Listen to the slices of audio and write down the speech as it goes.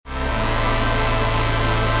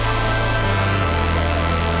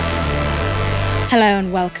Hello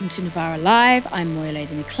and welcome to Novara Live. I'm Moya,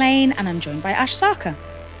 Lothian-McLean, and I'm joined by Ash Sarkar.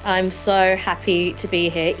 I'm so happy to be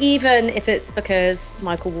here, even if it's because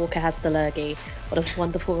Michael Walker has the lurgy. What a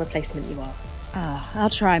wonderful replacement you are. I'll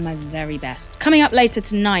try my very best. Coming up later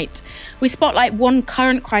tonight, we spotlight one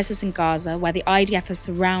current crisis in Gaza where the IDF has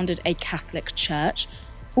surrounded a Catholic church.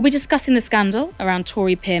 We'll be discussing the scandal around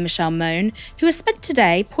Tory peer Michelle Mone, who has spent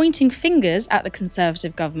today pointing fingers at the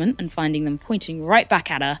Conservative government and finding them pointing right back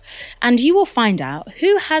at her. And you will find out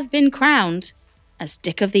who has been crowned as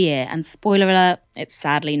Dick of the Year. And spoiler alert, it's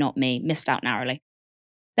sadly not me. Missed out narrowly.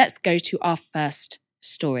 Let's go to our first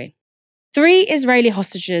story. 3 Israeli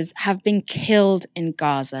hostages have been killed in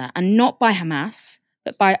Gaza, and not by Hamas,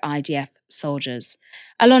 but by IDF soldiers.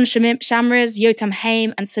 Alon Shamriz, Yotam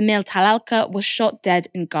Haim, and Samir Talalka were shot dead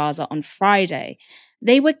in Gaza on Friday.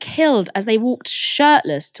 They were killed as they walked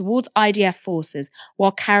shirtless towards IDF forces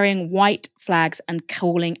while carrying white flags and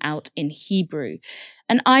calling out in Hebrew.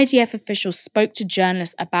 An IDF official spoke to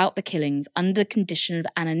journalists about the killings under condition of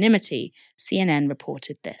anonymity. CNN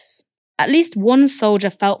reported this. At least one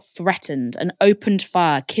soldier felt threatened and opened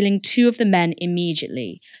fire, killing 2 of the men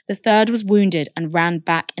immediately. The third was wounded and ran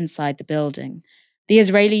back inside the building. The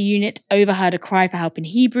Israeli unit overheard a cry for help in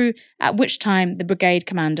Hebrew, at which time the brigade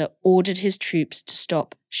commander ordered his troops to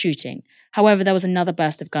stop shooting. However, there was another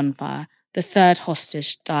burst of gunfire. The third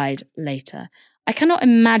hostage died later. I cannot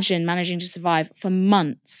imagine managing to survive for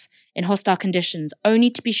months in hostile conditions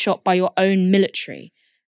only to be shot by your own military.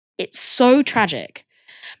 It's so tragic.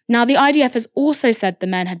 Now, the IDF has also said the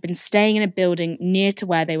men had been staying in a building near to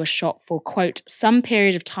where they were shot for, quote, some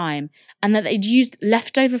period of time, and that they'd used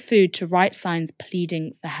leftover food to write signs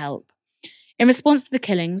pleading for help. In response to the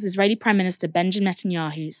killings, Israeli Prime Minister Benjamin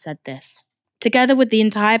Netanyahu said this: "Together with the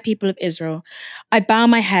entire people of Israel, I bow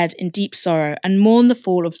my head in deep sorrow and mourn the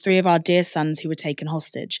fall of 3 of our dear sons who were taken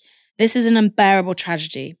hostage. This is an unbearable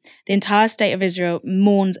tragedy. The entire state of Israel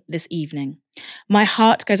mourns this evening. My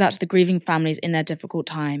heart goes out to the grieving families in their difficult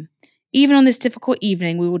time. Even on this difficult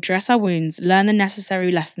evening, we will dress our wounds, learn the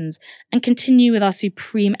necessary lessons, and continue with our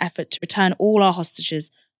supreme effort to return all our hostages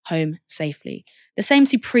home safely." The same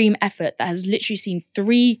supreme effort that has literally seen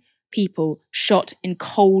 3 people shot in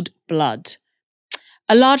cold blood.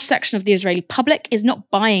 A large section of the Israeli public is not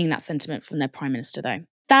buying that sentiment from their prime minister, though.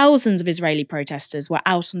 Thousands of Israeli protesters were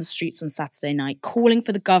out on the streets on Saturday night, calling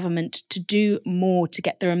for the government to do more to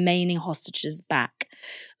get the remaining hostages back.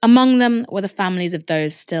 Among them were the families of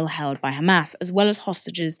those still held by Hamas, as well as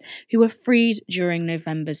hostages who were freed during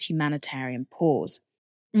November's humanitarian pause.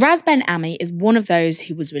 Raz Ben Ami is one of those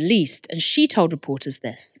who was released, and she told reporters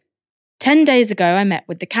this: 10 days ago, I met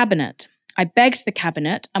with the cabinet. I begged the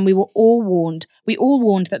cabinet, and we all warned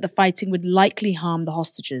that the fighting would likely harm the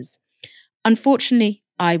hostages. Unfortunately,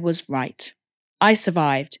 I was right. I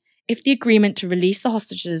survived. If the agreement to release the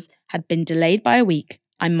hostages had been delayed by a week,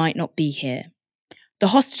 I might not be here. The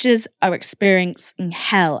hostages are experiencing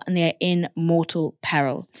hell and they are in mortal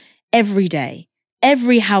peril. Every day.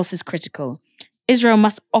 Every house is critical. Israel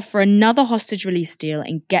must offer another hostage release deal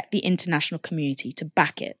and get the international community to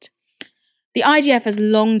back it. The IDF has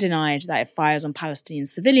long denied that it fires on Palestinian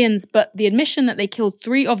civilians, but the admission that they killed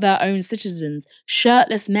 3 of their own citizens,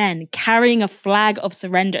 shirtless men, carrying a flag of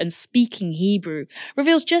surrender and speaking Hebrew,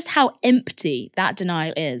 reveals just how empty that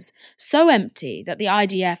denial is. So empty that the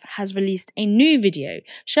IDF has released a new video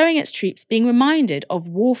showing its troops being reminded of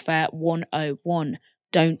Warfare 101,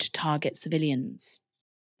 don't target civilians.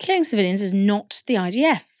 Killing civilians is not the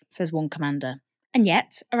IDF, says one commander. And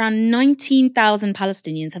yet, around 19,000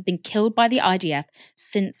 Palestinians have been killed by the IDF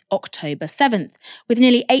since October 7th, with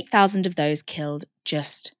nearly 8,000 of those killed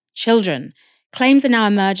just children. Claims are now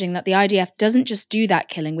emerging that the IDF doesn't just do that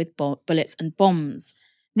killing with bullets and bombs.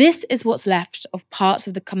 This is what's left of parts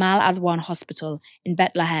of the Kamal Adwan hospital in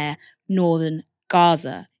Bethlehem, northern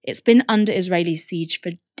Gaza. It's been under Israeli siege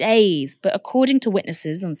for days, but according to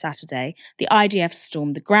witnesses on Saturday, the IDF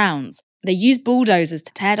stormed the grounds. They used bulldozers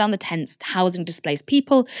to tear down the tents housing displaced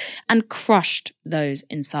people and crushed those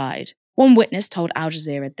inside. One witness told Al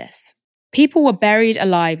Jazeera this: "People were buried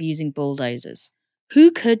alive using bulldozers.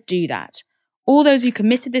 Who could do that? All those who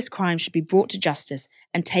committed this crime should be brought to justice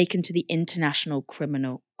and taken to the International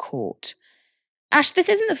Criminal Court." Ash, this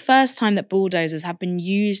isn't the first time that bulldozers have been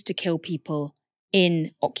used to kill people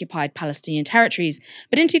in occupied Palestinian territories.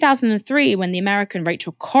 But in 2003, when the American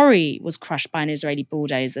Rachel Corrie was crushed by an Israeli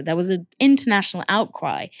bulldozer, there was an international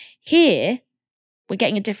outcry. Here, we're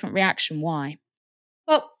getting a different reaction. Why?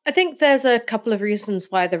 Well, I think there's a couple of reasons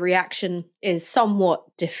why the reaction is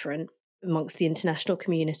somewhat different amongst the international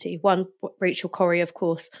community. One, Rachel Corrie, of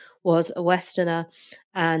course, was a Westerner,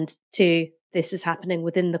 and 2, this is happening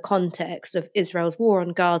within the context of Israel's war on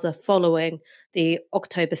Gaza following the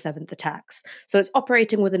October 7th attacks. So it's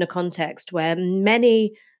operating within a context where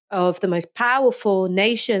many of the most powerful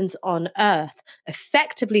nations on earth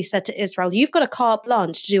effectively said to Israel, you've got a carte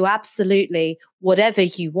blanche to do absolutely whatever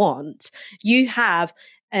you want. You have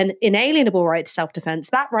an inalienable right to self-defense.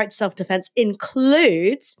 That right to self-defense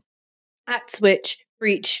includes acts which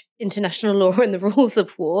breach international law and the rules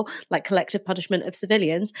of war, like collective punishment of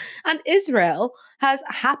civilians. And Israel has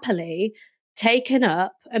happily taken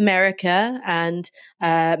up America and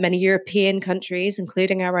many European countries,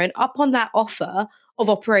 including our own, up on that offer of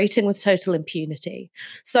operating with total impunity.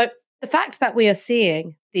 So the fact that we are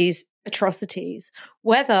seeing these atrocities,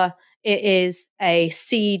 whether it is a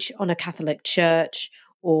siege on a Catholic church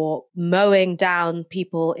or mowing down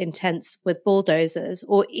people in tents with bulldozers,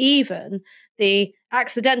 or even the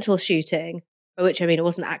accidental shooting, which, I mean, it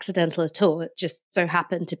wasn't accidental at all. It just so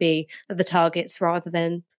happened to be that the targets, rather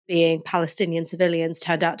than being Palestinian civilians,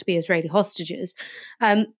 turned out to be Israeli hostages.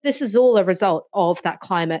 This is all a result of that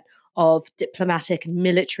climate of diplomatic and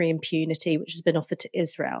military impunity which has been offered to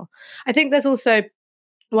Israel. I think there's also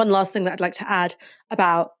one last thing that I'd like to add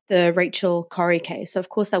about the Rachel Corrie case. So, of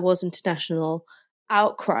course, there was international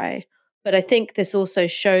outcry, but I think this also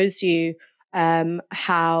shows you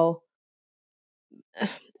how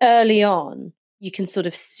early on you can sort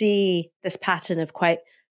of see this pattern of quite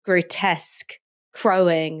grotesque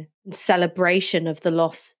crowing and celebration of the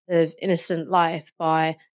loss of innocent life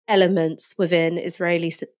by elements within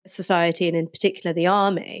Israeli society, and in particular the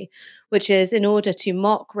army, which is in order to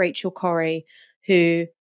mock Rachel Corrie, who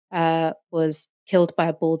was killed by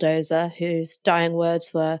a bulldozer, whose dying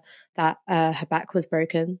words were that her back was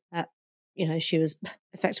broken, that she was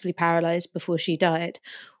effectively paralyzed before she died,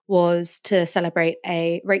 was to celebrate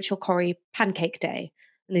a Rachel Corrie Pancake Day.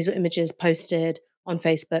 And these were images posted on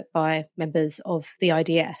Facebook by members of the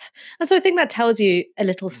IDF. And so I think that tells you a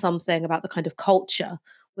little something about the kind of culture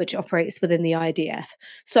which operates within the IDF.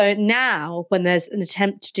 So now, when there's an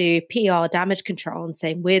attempt to do PR damage control and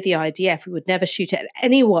saying we're the IDF, we would never shoot at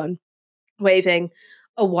anyone waving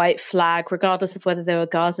a white flag, regardless of whether they were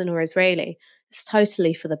Gazan or Israeli, it's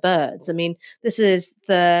totally for the birds. I mean, this is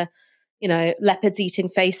the leopards eating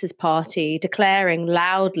faces party declaring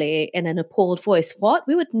loudly in an appalled voice, what?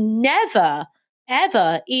 We would never,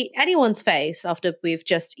 ever eat anyone's face after we've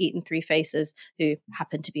just eaten 3 faces who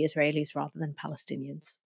happen to be Israelis rather than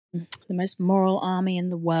Palestinians. The most moral army in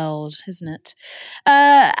the world, isn't it?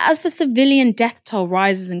 As the civilian death toll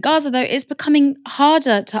rises in Gaza, though, it's becoming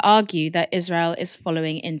harder to argue that Israel is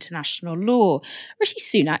following international law. Rishi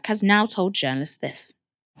Sunak has now told journalists this.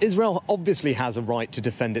 Israel obviously has a right to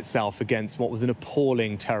defend itself against what was an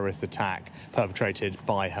appalling terrorist attack perpetrated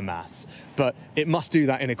by Hamas. But it must do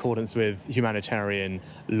that in accordance with humanitarian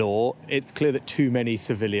law. It's clear that too many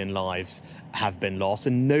civilian lives have been lost,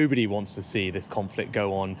 and nobody wants to see this conflict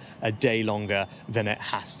go on a day longer than it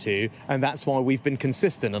has to. And that's why we've been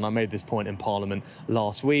consistent, and I made this point in Parliament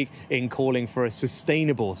last week, in calling for a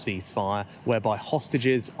sustainable ceasefire whereby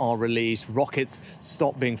hostages are released, rockets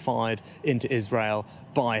stop being fired into Israel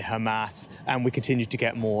by Hamas, and we continue to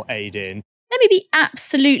get more aid in. Let me be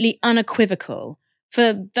absolutely unequivocal.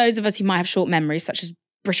 For those of us who might have short memories, such as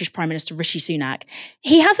British Prime Minister Rishi Sunak,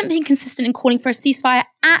 he hasn't been consistent in calling for a ceasefire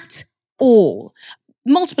at all.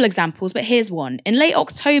 Multiple examples, but here's one. In late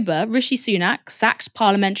October, Rishi Sunak sacked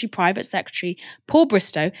Parliamentary Private Secretary Paul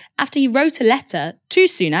Bristow after he wrote a letter to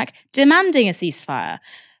Sunak demanding a ceasefire.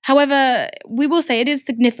 However, we will say it is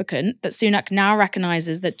significant that Sunak now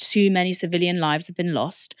recognises that too many civilian lives have been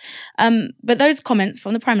lost. But those comments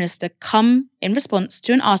from the Prime Minister come in response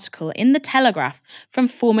to an article in The Telegraph from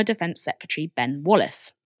former Defence Secretary Ben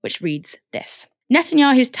Wallace, which reads this.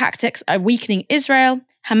 Netanyahu's tactics are weakening Israel.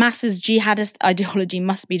 Hamas's jihadist ideology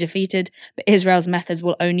must be defeated, but Israel's methods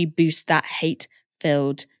will only boost that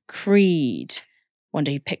hate-filled creed.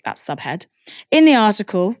 Wonder who picked that subhead. In the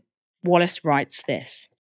article, Wallace writes this.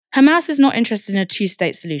 Hamas is not interested in a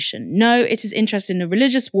two-state solution. No, it is interested in a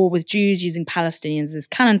religious war with Jews using Palestinians as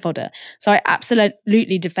cannon fodder. So I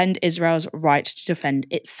absolutely defend Israel's right to defend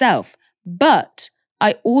itself. But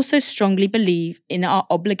I also strongly believe in our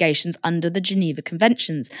obligations under the Geneva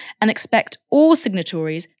Conventions and expect all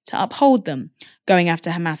signatories to uphold them. Going after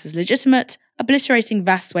Hamas is legitimate. Obliterating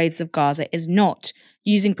vast swathes of Gaza is not.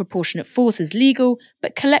 Using proportionate force is legal,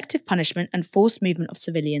 but collective punishment and forced movement of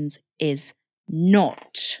civilians is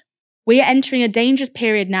not. We are entering a dangerous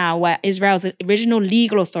period now where Israel's original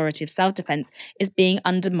legal authority of self-defense is being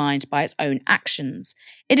undermined by its own actions.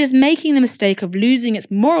 It is making the mistake of losing its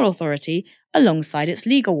moral authority alongside its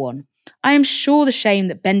legal one. I am sure the shame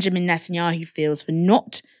that Benjamin Netanyahu feels for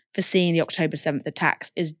not for seeing the October 7th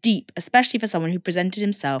attacks is deep, especially for someone who presented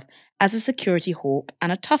himself as a security hawk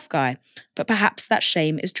and a tough guy. But perhaps that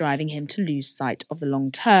shame is driving him to lose sight of the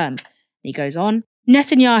long term. He goes on,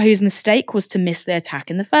 Netanyahu's mistake was to miss the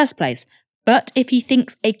attack in the first place. But if he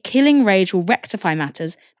thinks a killing rage will rectify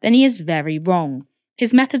matters, then he is very wrong.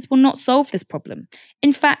 His methods will not solve this problem.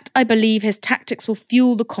 In fact, I believe his tactics will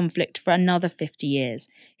fuel the conflict for another 50 years.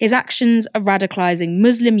 His actions are radicalising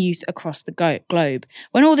Muslim youth across the globe.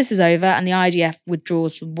 When all this is over and the IDF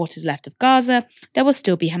withdraws from what is left of Gaza, there will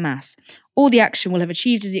still be Hamas. All the action will have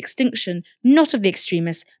achieved is the extinction, not of the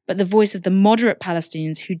extremists, but the voice of the moderate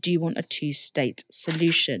Palestinians who do want a two-state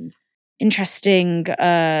solution. Interesting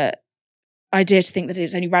idea to think that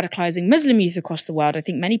it's only radicalising Muslim youth across the world. I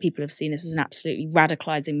think many people have seen this as an absolutely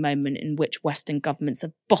radicalising moment in which Western governments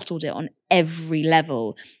have bottled it on every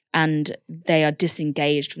level, and they are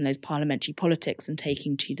disengaged from those parliamentary politics and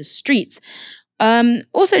taking to the streets.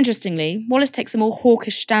 Also, interestingly, Wallace takes a more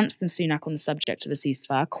hawkish stance than Sunak on the subject of a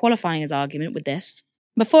ceasefire, qualifying his argument with this.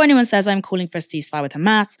 Before anyone says I'm calling for a ceasefire with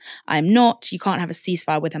Hamas, I'm not. You can't have a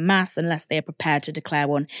ceasefire with Hamas unless they are prepared to declare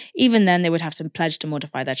one. Even then, they would have to pledge to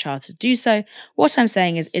modify their charter to do so. What I'm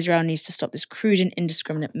saying is Israel needs to stop this crude and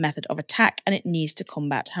indiscriminate method of attack, and it needs to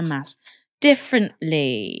combat Hamas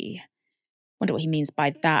differently. Wonder what he means by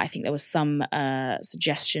that. I think there was some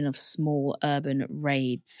suggestion of small urban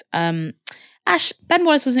raids. Ash, Ben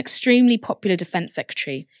Wallace was an extremely popular defence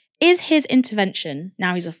secretary. Is his intervention,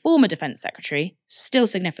 now he's a former defence secretary, still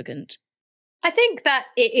significant? I think that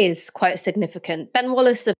it is quite significant. Ben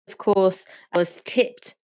Wallace, of course, was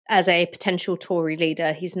tipped as a potential Tory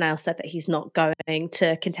leader. He's now said that he's not going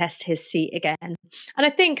to contest his seat again. And I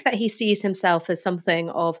think that he sees himself as something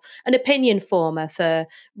of an opinion former for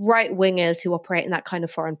right-wingers who operate in that kind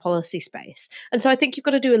of foreign policy space. And so I think you've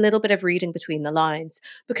got to do a little bit of reading between the lines,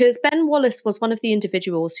 because Ben Wallace was one of the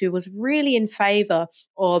individuals who was really in favour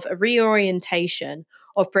of a reorientation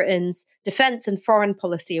of Britain's defence and foreign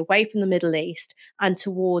policy away from the Middle East and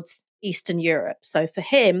towards Eastern Europe. So for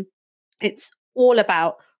him, it's all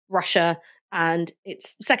about Russia, and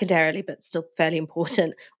it's secondarily, but still fairly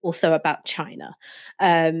important, also about China.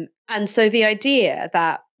 And so the idea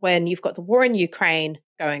that when you've got the war in Ukraine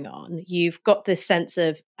going on, you've got this sense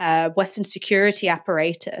of Western security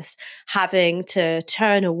apparatus having to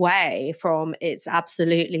turn away from its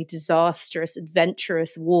absolutely disastrous,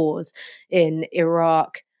 adventurous wars in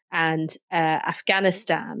Iraq and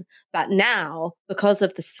Afghanistan, that now, because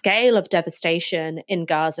of the scale of devastation in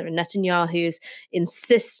Gaza and Netanyahu's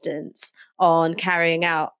insistence on carrying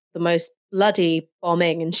out the most bloody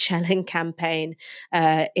bombing and shelling campaign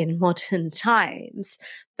in modern times,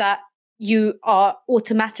 that you are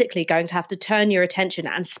automatically going to have to turn your attention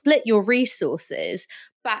and split your resources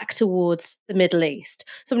back towards the Middle East.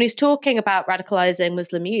 So when he's talking about radicalizing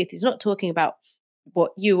Muslim youth, he's not talking about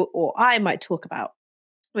what you or I might talk about,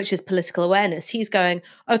 which is political awareness. He's going,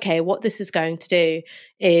 okay, what this is going to do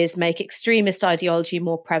is make extremist ideology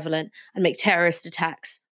more prevalent and make terrorist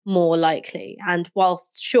attacks more likely. And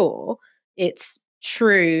whilst sure, it's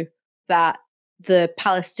true that the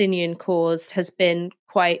Palestinian cause has been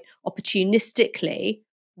quite opportunistically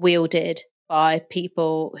wielded by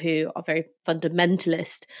people who are very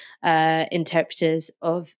fundamentalist interpreters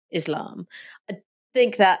of Islam, I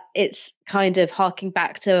think that it's kind of harking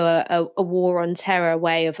back to a war on terror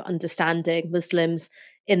way of understanding Muslims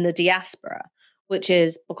in the diaspora, which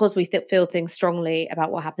is because we feel things strongly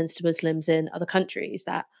about what happens to Muslims in other countries,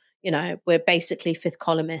 that, you know, we're basically fifth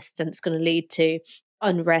columnists and it's going to lead to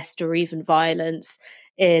unrest or even violence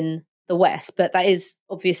in the West. But that is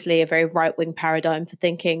obviously a very right-wing paradigm for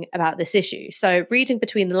thinking about this issue. So reading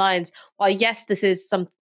between the lines, while yes, this is some,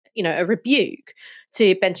 you know, a rebuke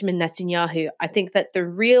to Benjamin Netanyahu, I think that the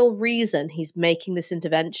real reason he's making this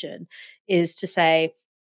intervention is to say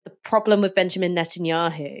the problem with Benjamin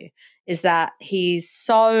Netanyahu is that he's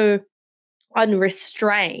so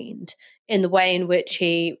unrestrained in the way in which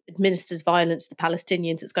he administers violence to the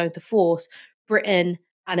Palestinians. It's going to force Britain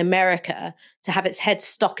and America to have its head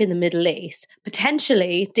stuck in the Middle East,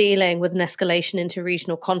 potentially dealing with an escalation into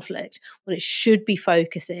regional conflict when it should be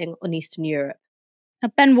focusing on Eastern Europe.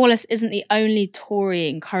 Now, Ben Wallace isn't the only Tory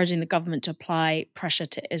encouraging the government to apply pressure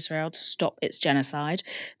to Israel to stop its genocide.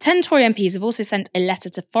 10 Tory MPs have also sent a letter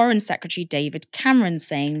to Foreign Secretary David Cameron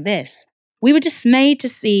saying this: "We were dismayed to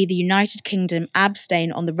see the United Kingdom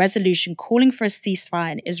abstain on the resolution calling for a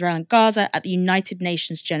ceasefire in Israel and Gaza at the United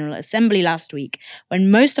Nations General Assembly last week, when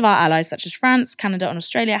most of our allies, such as France, Canada and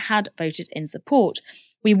Australia, had voted in support.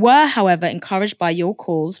 We were, however, encouraged by your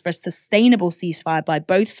calls for a sustainable ceasefire by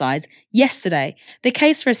both sides yesterday. The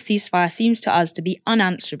case for a ceasefire seems to us to be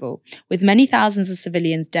unanswerable, with many thousands of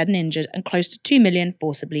civilians dead and injured and close to 2 million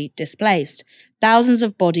forcibly displaced. Thousands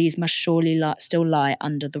of bodies must surely still lie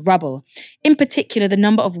under the rubble. In particular, the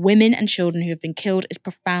number of women and children who have been killed is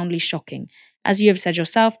profoundly shocking. As you have said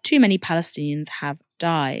yourself, too many Palestinians have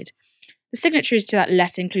died. The signatories to that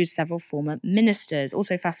letter include several former ministers.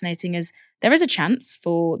 Also fascinating is there is a chance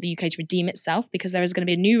for the UK to redeem itself because there is going to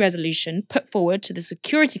be a new resolution put forward to the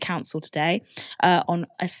Security Council today on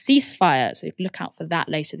a ceasefire. So look out for that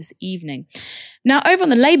later this evening. Now, over on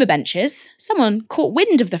the Labour benches, someone caught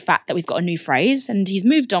wind of the fact that we've got a new phrase and he's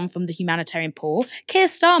moved on from the humanitarian poor. Keir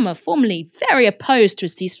Starmer, formerly very opposed to a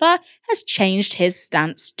ceasefire, has changed his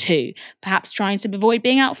stance too. Perhaps trying to avoid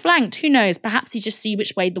being outflanked. Who knows? Perhaps he just see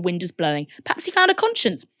which way the wind is blowing. Perhaps he found a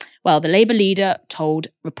conscience. Well, the Labour leader told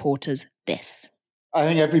reporters this. I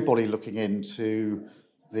think everybody looking into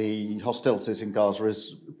the hostilities in Gaza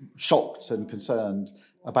is shocked and concerned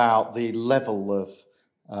about the level of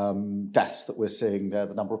deaths that we're seeing there,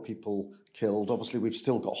 the number of people killed. Obviously, we've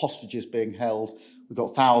still got hostages being held. We've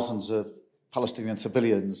got thousands of Palestinian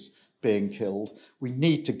civilians being killed. We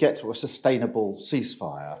need to get to a sustainable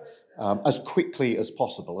ceasefire as quickly as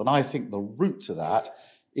possible. And I think the route to that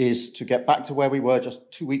is to get back to where we were just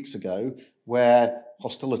 2 weeks ago, where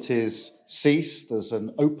hostilities cease. There's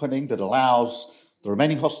an opening that allows the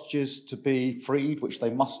remaining hostages to be freed, which they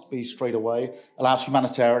must be straight away, allows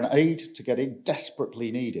humanitarian aid to get in, desperately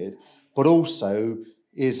needed, but also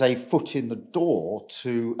is a foot in the door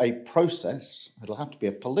to a process, it'll have to be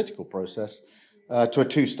a political process, to a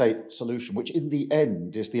two-state solution, which in the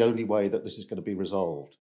end is the only way that this is going to be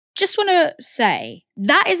resolved. Just want to say,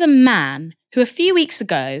 that is a man who a few weeks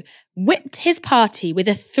ago whipped his party with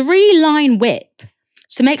a 3-line whip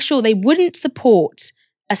to make sure they wouldn't support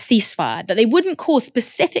a ceasefire, that they wouldn't call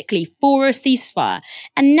specifically for a ceasefire.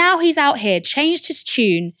 And now he's out here, changed his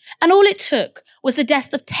tune, and all it took was the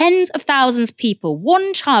deaths of tens of thousands of people,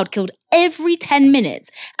 one child killed every 10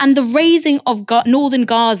 minutes, and the razing of northern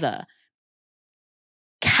Gaza.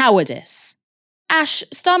 Cowardice. Ash,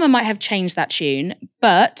 Starmer might have changed that tune,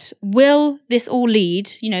 but will this all lead,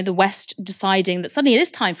 the West deciding that suddenly it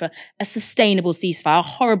is time for a sustainable ceasefire, a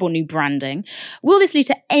horrible new branding? Will this lead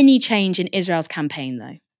to any change in Israel's campaign,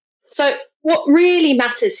 though? So what really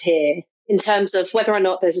matters here in terms of whether or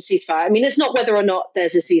not there's a ceasefire, it's not whether or not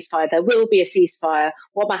there's a ceasefire. There will be a ceasefire.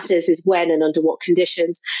 What matters is when and under what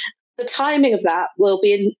conditions. The timing of that will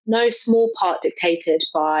be in no small part dictated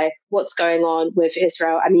by what's going on with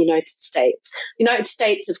Israel and the United States. The United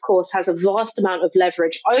States, of course, has a vast amount of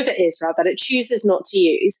leverage over Israel that it chooses not to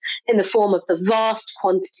use in the form of the vast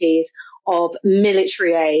quantities of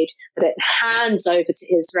military aid that it hands over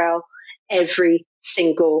to Israel every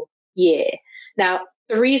single year. Now,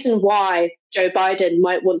 the reason why Joe Biden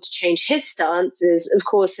might want to change his stance is, of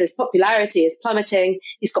course, his popularity is plummeting.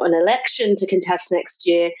 He's got an election to contest next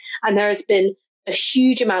year, and there has been a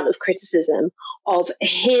huge amount of criticism of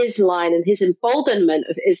his line and his emboldenment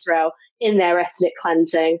of Israel in their ethnic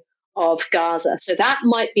cleansing of Gaza. So that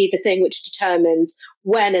might be the thing which determines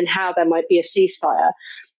when and how there might be a ceasefire.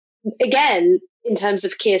 Again, in terms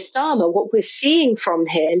of Keir Starmer, what we're seeing from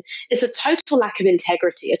him is a total lack of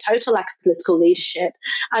integrity, a total lack of political leadership,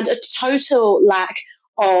 and a total lack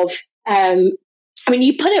of,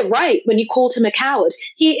 you put it right when you called him a coward.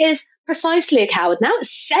 He is precisely a coward. Now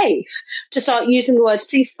it's safe to start using the word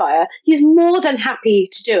ceasefire. He's more than happy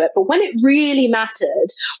to do it. But when it really mattered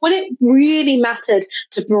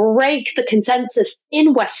to break the consensus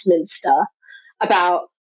in Westminster about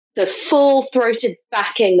the full-throated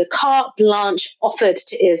backing, the carte blanche offered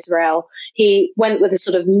to Israel, he went with a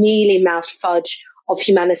sort of mealy-mouthed fudge of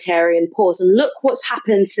humanitarian pause. And look what's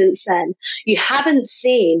happened since then. You haven't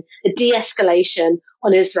seen a de-escalation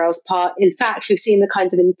on Israel's part. In fact, we've seen the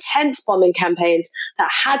kinds of intense bombing campaigns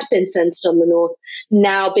that had been centered on the north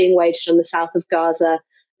now being waged on the south of Gaza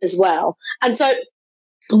as well. And so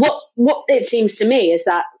what it seems to me is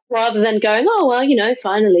that rather than going,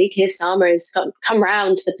 finally, Keir Starmer has come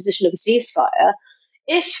round to the position of a ceasefire,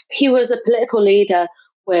 if he was a political leader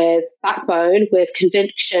with backbone, with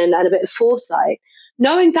conviction and a bit of foresight,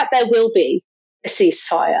 knowing that there will be a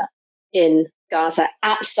ceasefire in Gaza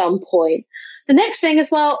at some point, the next thing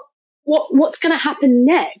is, what's going to happen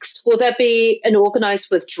next? Will there be an organised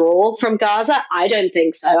withdrawal from Gaza? I don't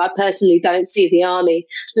think so. I personally don't see the army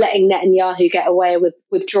letting Netanyahu get away with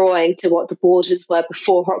withdrawing to what the borders were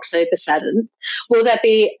before October 7th. Will there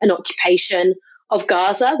be an occupation of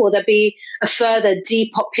Gaza? Will there be a further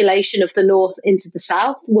depopulation of the north into the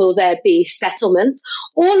south? Will there be settlements?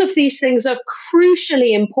 All of these things are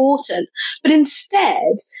crucially important. But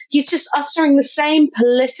instead, he's just uttering the same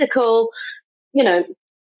political,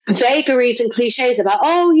 vagaries and cliches about,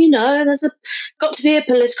 there's got to be a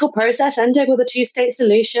political process ending with a two-state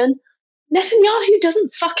solution. Netanyahu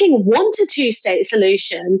doesn't fucking want a two-state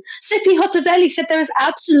solution. Sipi Hotoveli said there is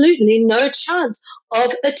absolutely no chance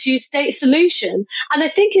of a two-state solution. And I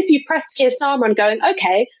think if you press Keir Starmer on going,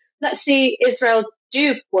 okay, let's see Israel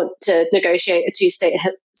do want to negotiate a two-state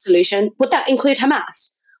solution, would that include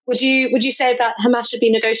Hamas? Would you say that Hamas should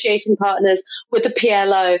be negotiating partners with the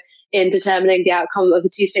PLO in determining the outcome of a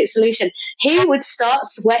two-state solution? He would start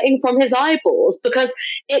sweating from his eyeballs, because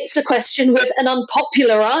it's a question with an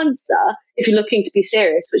unpopular answer if you're looking to be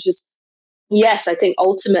serious, which is, yes, I think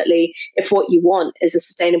ultimately, if what you want is a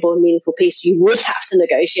sustainable and meaningful peace, you would have to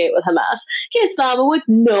negotiate with Hamas. Keir Starmer would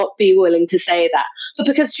not be willing to say that. But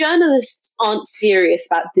because journalists aren't serious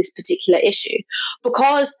about this particular issue,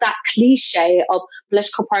 because that cliche of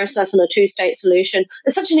political process and a two-state solution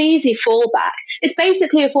is such an easy fallback, it's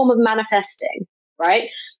basically a form of manifesting, right?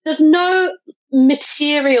 There's no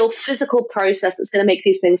material, physical process that's going to make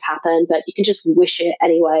these things happen, but you can just wish it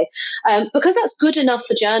anyway. Because that's good enough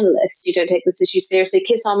for journalists who don't take this issue seriously.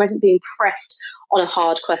 Keir Starmer isn't being pressed on a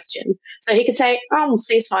hard question. So he could say,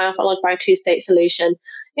 ceasefire followed by a two-state solution.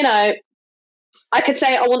 I could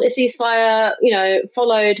say I want a ceasefire,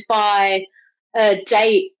 followed by a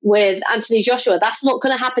date with Anthony Joshua. That's not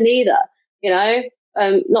going to happen either,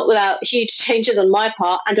 not without huge changes on my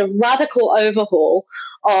part and a radical overhaul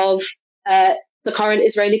of the current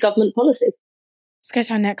Israeli government policy. Let's go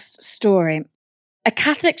to our next story. A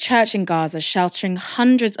Catholic church in Gaza sheltering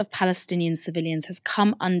hundreds of Palestinian civilians has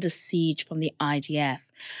come under siege from the IDF.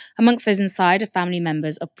 Amongst those inside are family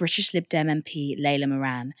members of British Lib Dem MP Layla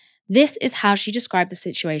Moran. This is how she described the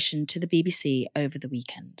situation to the BBC over the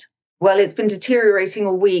weekend. Well, it's been deteriorating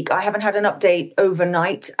all week. I haven't had an update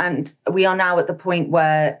overnight, and we are now at the point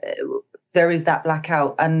where there is that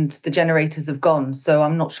blackout and the generators have gone. So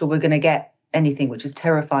I'm not sure we're going to get anything, which is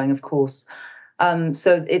terrifying, of course.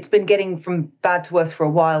 So it's been getting from bad to worse for a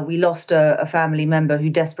while. We lost a family member who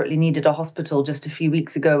desperately needed a hospital just a few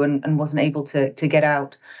weeks ago and wasn't able to get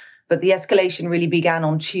out. But the escalation really began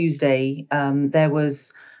on Tuesday. There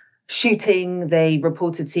was shooting. They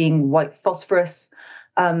reported seeing white phosphorus.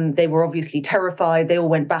 They were obviously terrified. They all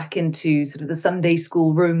went back into sort of the Sunday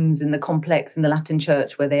school rooms in the complex in the Latin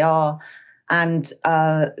church where they are. And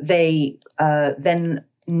they then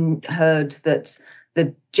heard that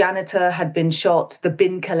the janitor had been shot, the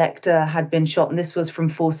bin collector had been shot, and this was from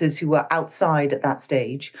forces who were outside at that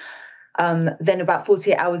stage. Then about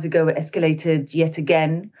 48 hours ago, it escalated yet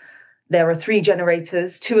again. There are 3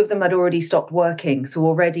 generators. 2 of them had already stopped working. So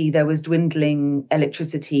already there was dwindling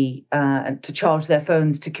electricity to charge their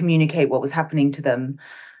phones to communicate what was happening to them.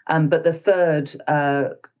 But the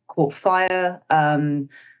 3rd caught fire.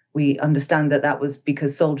 We understand that was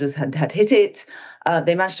because soldiers had hit it.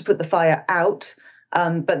 They managed to put the fire out.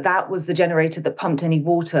 But that was the generator that pumped any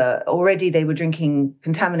water. Already they were drinking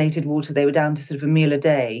contaminated water. They were down to sort of a meal a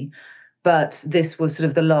day. But this was sort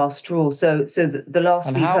of the last straw. So the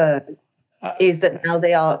last we heard is that now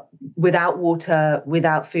they are without water,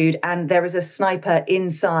 without food, and there is a sniper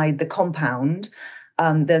inside the compound.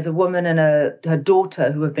 There's a woman and her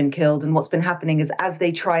daughter who have been killed. And what's been happening is as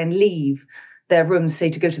they try and leave their rooms, say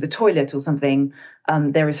to go to the toilet or something,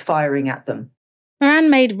 there is firing at them.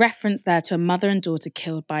 Moran made reference there to a mother and daughter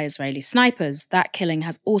killed by Israeli snipers. That killing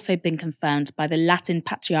has also been confirmed by the Latin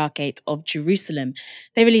Patriarchate of Jerusalem.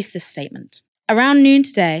 They released this statement. Around noon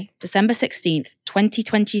today, December 16th,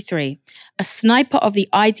 2023, a sniper of the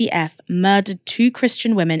IDF murdered 2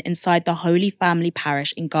 Christian women inside the Holy Family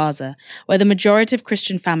Parish in Gaza, where the majority of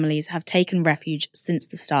Christian families have taken refuge since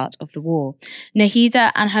the start of the war.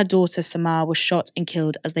 Nahida and her daughter Samar were shot and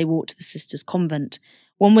killed as they walked to the sisters' convent.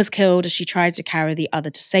 One was killed as she tried to carry the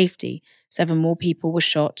other to safety. 7 more people were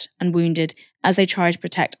shot and wounded as they tried to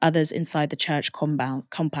protect others inside the church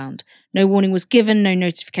compound. No warning was given, no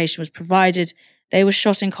notification was provided. They were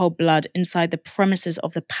shot in cold blood inside the premises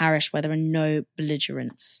of the parish where there are no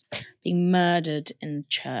belligerents, being murdered in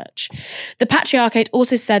church. The Patriarchate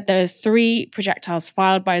also said there are 3 projectiles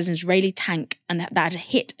fired by an Israeli tank and that had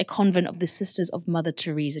hit a convent of the Sisters of Mother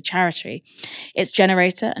Teresa charity. Its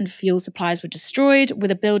generator and fuel supplies were destroyed,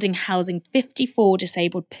 with a building housing 54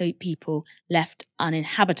 disabled people left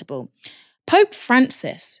uninhabitable. Pope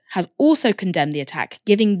Francis has also condemned the attack,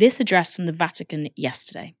 giving this address from the Vatican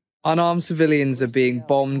yesterday. Unarmed civilians are being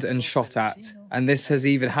bombed and shot at, and this has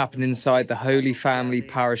even happened inside the Holy Family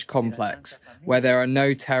Parish complex, where there are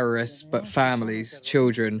no terrorists but families,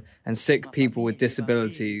 children, and sick people with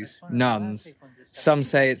disabilities, nuns. Some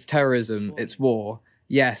say it's terrorism, it's war.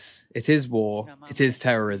 Yes, it is war, it is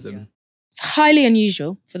terrorism. It's highly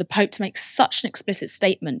unusual for the Pope to make such an explicit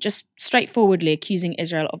statement, just straightforwardly accusing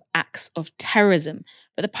Israel of acts of terrorism.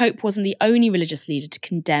 But the Pope wasn't the only religious leader to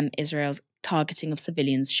condemn Israel's targeting of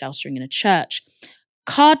civilians sheltering in a church.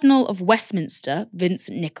 Cardinal of Westminster,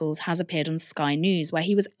 Vincent Nichols, has appeared on Sky News, where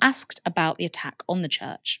he was asked about the attack on the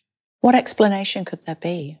church. What explanation could there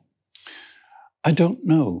be? I don't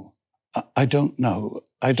know. I don't know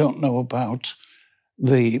about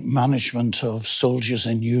the management of soldiers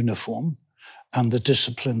in uniform and the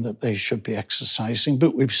discipline that they should be exercising,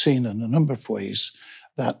 but we've seen in a number of ways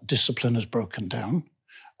that discipline has broken down,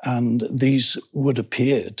 and these would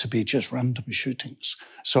appear to be just random shootings.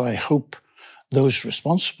 So I hope those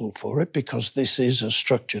responsible for it, because this is a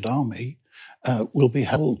structured army, will be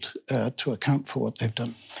held to account for what they've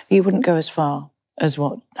done. You wouldn't go as far as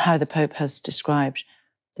how the Pope has described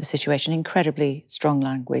the situation, incredibly strong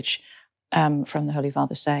language from the Holy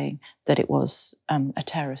Father saying that it was a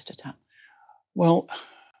terrorist attack. Well,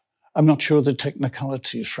 I'm not sure the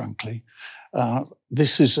technicalities, frankly.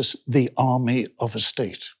 This is the army of a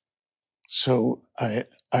state. So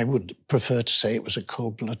I would prefer to say it was a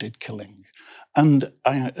cold-blooded killing. And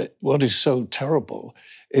what is so terrible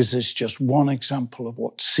is it's just one example of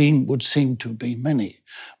what would seem to be many,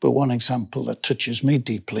 but one example that touches me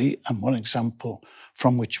deeply and one example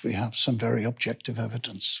from which we have some very objective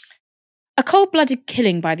evidence. A cold-blooded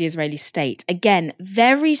killing by the Israeli state. Again,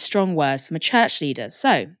 very strong words from a church leader.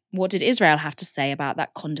 So, what did Israel have to say about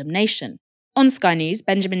that condemnation? On Sky News,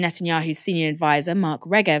 Benjamin Netanyahu's senior advisor, Mark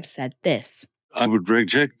Regev, said this. I would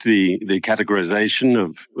reject the categorization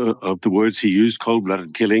of the words he used,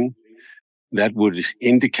 cold-blooded killing. That would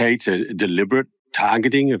indicate a deliberate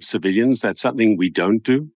targeting of civilians. That's something we don't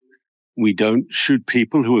do. We don't shoot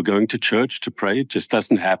people who are going to church to pray. It just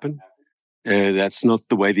doesn't happen. That's not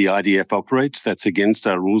the way the IDF operates. That's against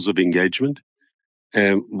our rules of engagement.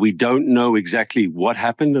 We don't know exactly what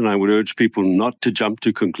happened, and I would urge people not to jump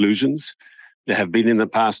to conclusions. There have been in the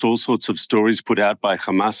past all sorts of stories put out by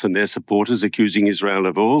Hamas and their supporters accusing Israel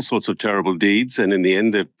of all sorts of terrible deeds, and in the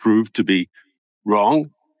end they've proved to be wrong.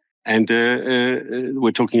 And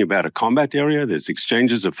we're talking about a combat area. There's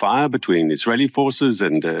exchanges of fire between Israeli forces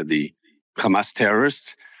and the Hamas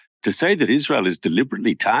terrorists. To say that Israel is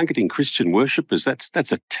deliberately targeting Christian worshippers,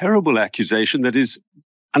 that's a terrible accusation that is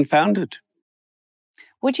unfounded.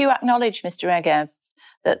 Would you acknowledge, Mr. Regev,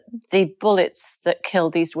 that the bullets that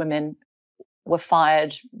killed these women were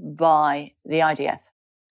fired by the IDF?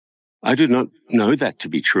 I do not know that to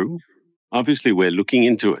be true. Obviously, we're looking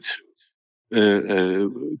into it.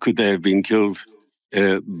 Could they have been killed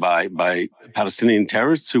by Palestinian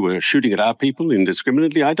terrorists who were shooting at our people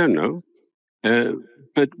indiscriminately? I don't know.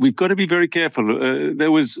 But we've got to be very careful.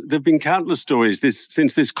 There have been countless stories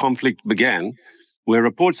since this conflict began, where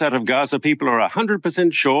reports out of Gaza, people are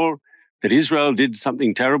 100% sure that Israel did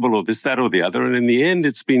something terrible or this, that, or the other. And in the end,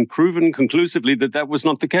 it's been proven conclusively that that was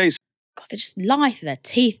not the case. God, they just lie through their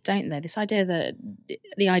teeth, don't they? This idea that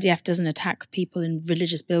the IDF doesn't attack people in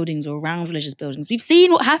religious buildings or around religious buildings. We've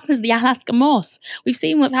seen what happens at the Al-Aqsa Mosque. We've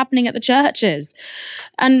seen what's happening at the churches.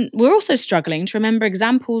 And we're also struggling to remember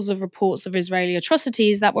examples of reports of Israeli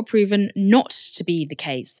atrocities that were proven not to be the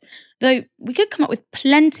case. Though we could come up with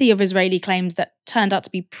plenty of Israeli claims that turned out to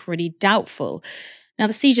be pretty doubtful. Now,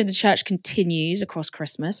 the siege of the church continues across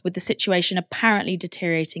Christmas, with the situation apparently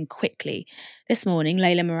deteriorating quickly. This morning,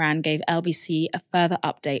 Layla Moran gave LBC a further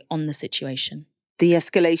update on the situation. The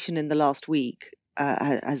escalation in the last week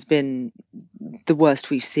has been the worst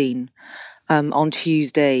we've seen. On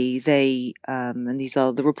Tuesday, and these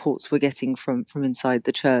are the reports we're getting from inside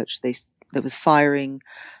the church, there was firing.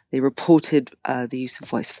 They reported the use of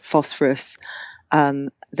phosphorus.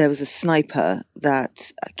 There was a sniper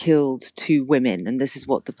that killed 2 women, and this is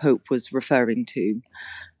what the Pope was referring to.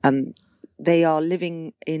 They are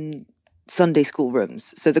living in Sunday school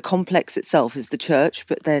rooms. So the complex itself is the church,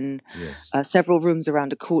 but then several rooms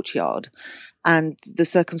around a courtyard. And the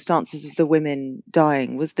circumstances of the women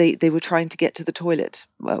dying was they were trying to get to the toilet.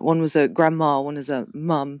 One was a grandma, one is a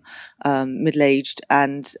mum, middle-aged,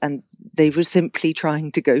 and they were simply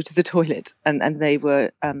trying to go to the toilet, and they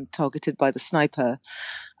were targeted by the sniper.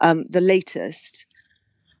 The latest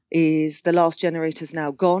is the last generator's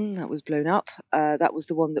now gone. That was blown up. That was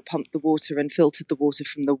the one that pumped the water and filtered the water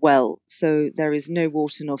from the well. So there is no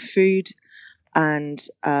water nor food, and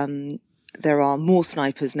there are more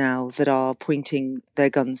snipers now that are pointing their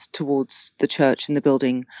guns towards the church and the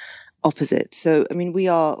building opposite. So, I mean, we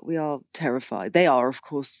are terrified. They are, of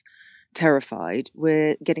course, terrified.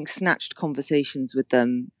 We're getting snatched conversations with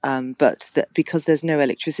them, but because there's no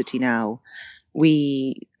electricity now,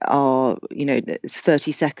 we are, it's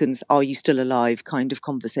 30 seconds, are you still alive kind of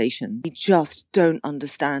conversation. We just don't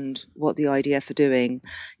understand what the IDF are doing.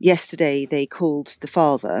 Yesterday, they called the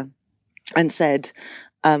father and said,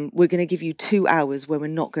 we're going to give you 2 hours where we're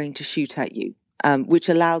not going to shoot at you, which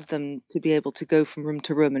allowed them to be able to go from room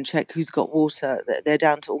to room and check who's got water. They're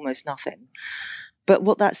down to almost nothing. But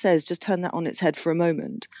what that says, just turn that on its head for a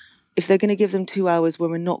moment. If they're going to give them 2 hours where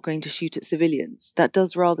we're not going to shoot at civilians, that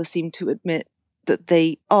does rather seem to admit that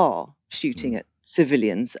they are shooting at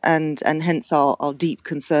civilians, and hence our deep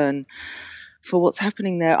concern for what's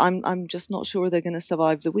happening there. I'm just not sure they're going to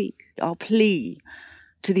survive the week. Our plea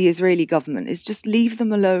to the Israeli government is just leave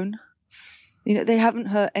them alone. They haven't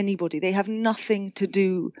hurt anybody. They have nothing to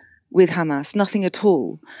do with Hamas, nothing at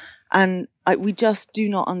all. And we just do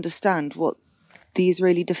not understand what the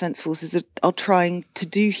Israeli Defense Forces are trying to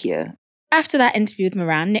do here. After that interview with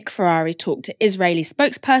Moran, Nick Ferrari talked to Israeli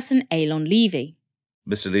spokesperson Eylon Levy.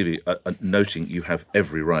 Mr. Levy, noting you have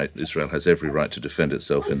every right, Israel has every right to defend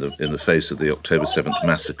itself in the face of the October 7th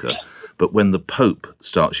massacre, but when the Pope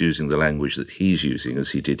starts using the language that he's using,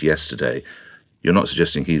 as he did yesterday, you're not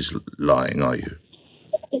suggesting he's lying, are you?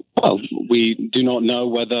 Well, we do not know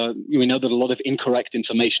whether... We know that a lot of incorrect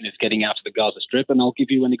information is getting out of the Gaza Strip, and I'll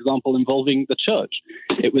give you an example involving the church.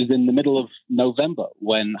 It was in the middle of November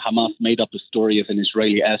when Hamas made up a story of an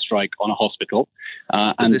Israeli airstrike on a hospital.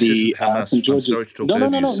 And this isn't Hamas. St. George's... I'm sorry to talk No,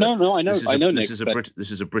 over you, sir. I know, Nick.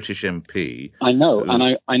 This is a British MP. I know,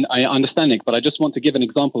 and I understand, Nick, but I just want to give an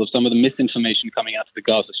example of some of the misinformation coming out of the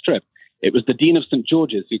Gaza Strip. It was the Dean of St.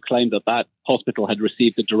 George's who claimed that hospital had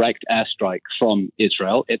received a direct airstrike from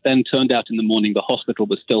Israel. It then turned out in the morning the hospital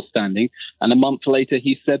was still standing. And a month later,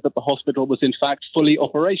 he said that the hospital was in fact fully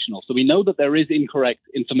operational. So we know that there is incorrect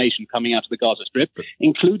information coming out of the Gaza Strip,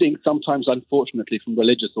 including sometimes, unfortunately, from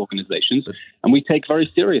religious organizations. And we take very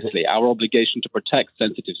seriously our obligation to protect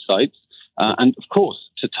sensitive sites. And, of course,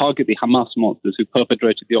 to target the Hamas monsters who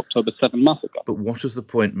perpetrated the October 7 massacre. But what of the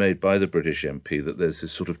point made by the British MP that there's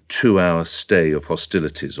this sort of 2-hour stay of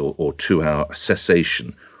hostilities or 2-hour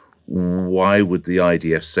cessation? Why would the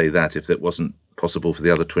IDF say that if it wasn't possible for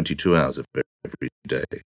the other 22 hours of every day?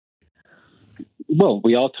 Well,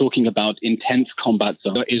 we are talking about intense combat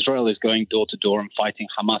zones. Israel is going door to door and fighting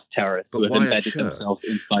Hamas terrorists who have embedded themselves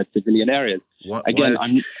inside civilian areas. Why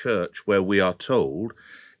a church where we are told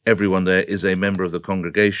everyone there is a member of the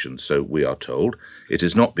congregation, so we are told. It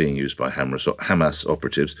is not being used by Hamas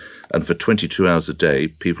operatives, and for 22 hours a day,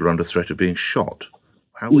 people are under threat of being shot.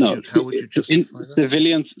 How would you justify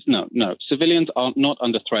that? Civilians are not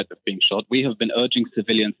under threat of being shot. We have been urging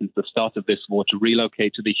civilians since the start of this war to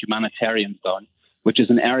relocate to the humanitarian zone, which is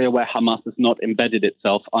an area where Hamas has not embedded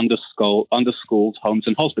itself under schools, homes,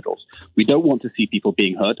 and hospitals. We don't want to see people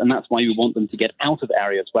being hurt, and that's why we want them to get out of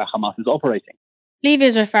areas where Hamas is operating. Levy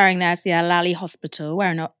is referring there to the Al-Ali hospital,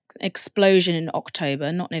 where an explosion in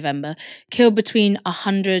October, not November, killed between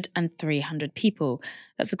 100 and 300 people.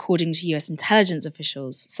 That's according to US intelligence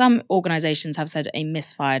officials. Some organisations have said a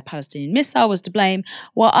misfired Palestinian missile was to blame,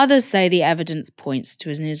 while others say the evidence points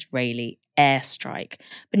to an Israeli airstrike.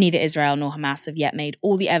 But neither Israel nor Hamas have yet made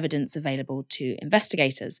all the evidence available to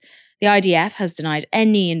investigators. The IDF has denied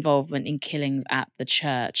any involvement in killings at the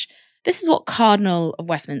church. This is what Cardinal of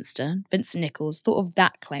Westminster, Vincent Nichols, thought of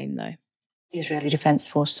that claim, though. The Israeli Defense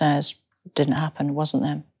Force says it didn't happen, wasn't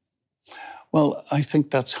there? Well, I think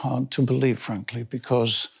that's hard to believe, frankly,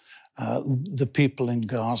 because the people in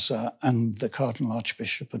Gaza and the Cardinal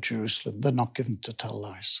Archbishop of Jerusalem, they're not given to tell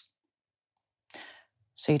lies.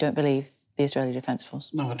 So you don't believe the Israeli Defense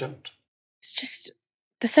Force? No, I don't. It's just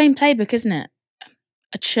the same playbook, isn't it?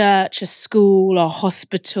 A church, a school, a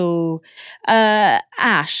hospital.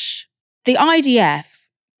 Ash, the IDF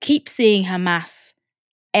keeps seeing Hamas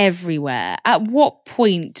everywhere. At what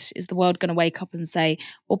point is the world going to wake up and say,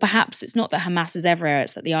 well, perhaps it's not that Hamas is everywhere,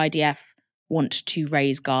 it's that the IDF want to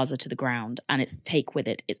raise Gaza to the ground and take with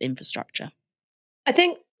it its infrastructure? I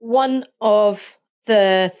think one of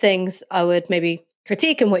the things I would maybe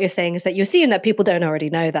critique in what you're saying is that you assume that people don't already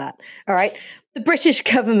know that, all right? The British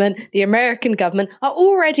government, the American government are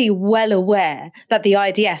already well aware that the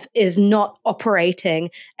IDF is not operating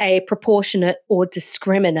a proportionate or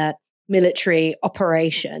discriminate military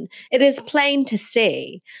operation. It is plain to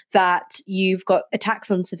see that you've got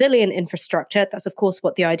attacks on civilian infrastructure. That's, of course,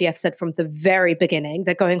 what the IDF said from the very beginning.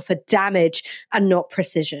 They're going for damage and not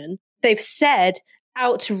precision. They've said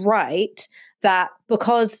outright that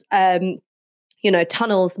because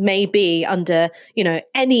tunnels may be under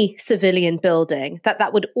any civilian building,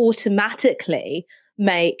 that would automatically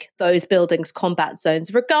make those buildings combat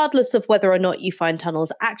zones, regardless of whether or not you find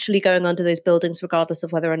tunnels actually going under those buildings, regardless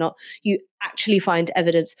of whether or not you actually find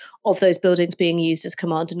evidence of those buildings being used as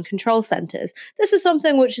command and control centers. This is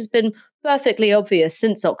something which has been perfectly obvious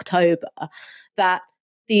since October, that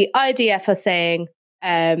the IDF are saying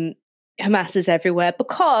Hamas is everywhere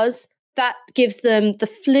because that gives them the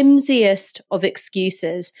flimsiest of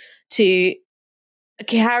excuses to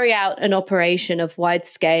carry out an operation of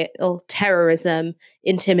wide-scale terrorism,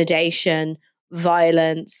 intimidation,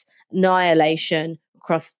 violence, annihilation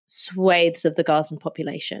across swathes of the Gazan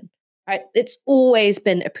population. Right? It's always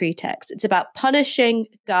been a pretext. It's about punishing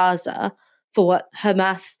Gaza for what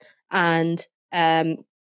Hamas and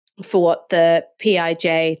for what the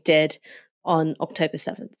PIJ did on October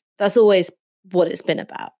 7th. That's always what it's been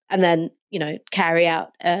about. And then, carry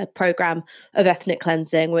out a program of ethnic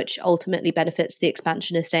cleansing, which ultimately benefits the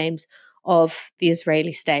expansionist aims of the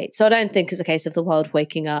Israeli state. So I don't think it's a case of the world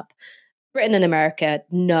waking up. Britain and America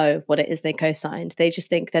know what it is they co-signed. They just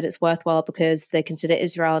think that it's worthwhile because they consider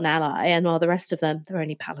Israel an ally, and while the rest of them, they're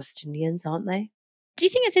only Palestinians, aren't they? Do you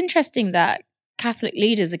think it's interesting that Catholic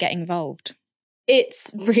leaders are getting involved?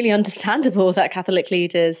 It's really understandable that Catholic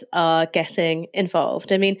leaders are getting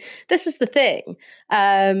involved. I mean, this is the thing.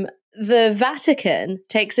 The Vatican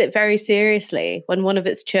takes it very seriously when one of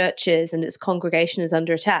its churches and its congregation is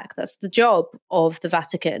under attack. That's the job of the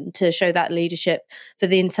Vatican, to show that leadership for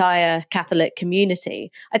the entire Catholic community.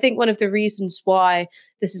 I think one of the reasons why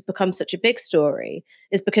this has become such a big story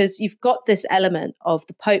is because you've got this element of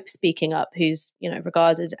the Pope speaking up, who's,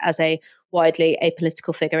 regarded as a widely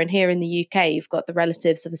apolitical figure. And here in the UK, you've got the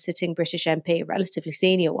relatives of a sitting British MP, a relatively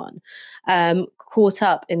senior one, caught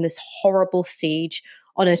up in this horrible siege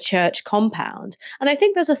on a church compound. And I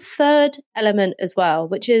think there's a third element as well,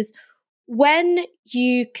 which is when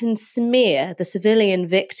you can smear the civilian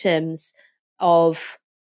victims of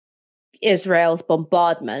Israel's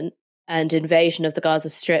bombardment and invasion of the Gaza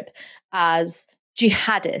Strip as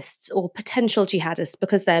jihadists or potential jihadists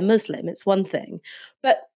because they're Muslim, it's one thing.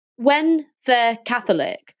 But when they're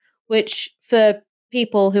Catholic, which for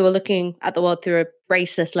people who are looking at the world through a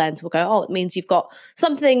racist lens will go, oh, it means you've got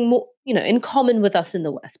something more, in common with us in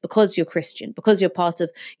the West because you're Christian, because you're part of,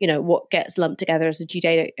 what gets lumped together as a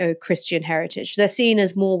Judeo-Christian heritage. They're seen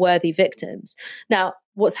as more worthy victims. Now,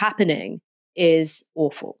 what's happening is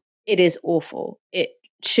awful. It is awful. It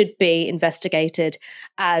should be investigated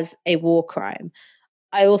as a war crime.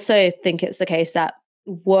 I also think it's the case that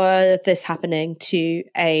were this happening to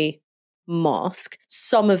a mosque,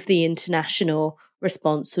 some of the international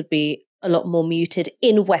response would be a lot more muted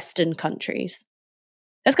in Western countries.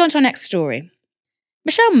 Let's go on to our next story.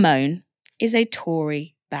 Michelle Mone is a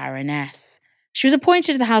Tory baroness. She was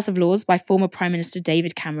appointed to the House of Lords by former Prime Minister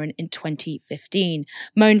David Cameron in 2015.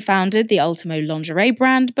 Mone founded the Ultimo lingerie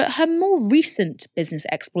brand, but her more recent business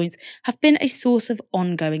exploits have been a source of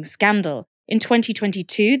ongoing scandal. In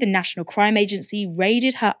 2022, the National Crime Agency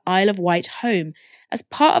raided her Isle of Wight home as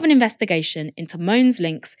part of an investigation into Mone's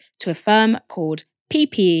links to a firm called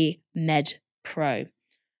PPE Med Pro.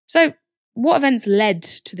 So, what events led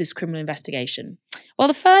to this criminal investigation? Well,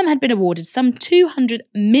 the firm had been awarded some £200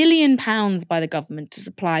 million by the government to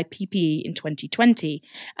supply PPE in 2020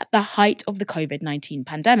 at the height of the COVID-19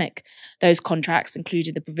 pandemic. Those contracts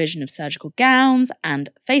included the provision of surgical gowns and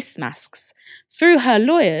face masks. Through her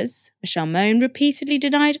lawyers, Michelle Mone repeatedly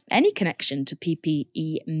denied any connection to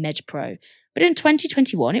PPE MedPro. But in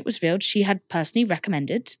 2021, it was revealed she had personally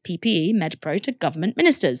recommended PPE MedPro to government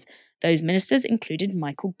ministers. Those ministers included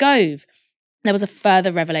Michael Gove. There was a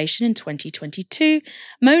further revelation in 2022.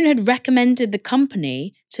 Mone had recommended the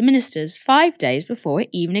company to ministers 5 days before it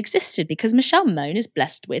even existed because Michelle Mone is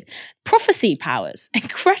blessed with prophecy powers.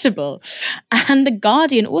 Incredible. And The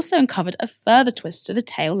Guardian also uncovered a further twist to the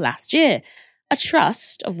tale last year. A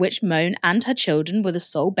trust, of which Mone and her children were the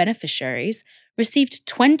sole beneficiaries, received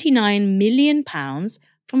 £29 million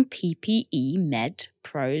from PPE Med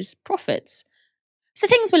Pro's profits. So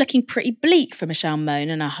things were looking pretty bleak for Michelle Mone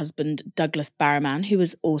and her husband Douglas Barrowman, who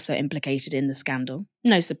was also implicated in the scandal.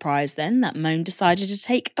 No surprise then that Mone decided to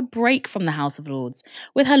take a break from the House of Lords,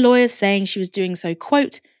 with her lawyers saying she was doing so,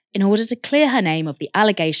 quote, in order to clear her name of the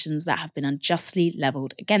allegations that have been unjustly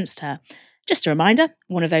levelled against her. Just a reminder,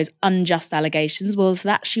 one of those unjust allegations was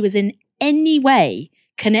that she was in any way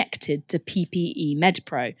connected to PPE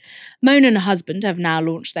MedPro. Mone and her husband have now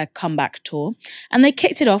launched their comeback tour, and they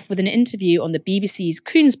kicked it off with an interview on the BBC's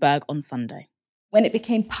Koonsberg on Sunday. When it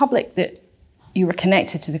became public that you were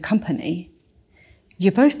connected to the company, You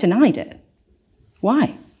both denied it.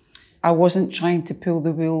 Why? I wasn't trying to pull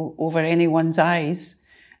the wool over anyone's eyes,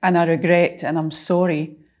 and I regret and I'm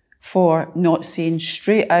sorry for not saying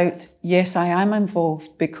straight out, yes, I am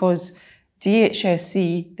involved, because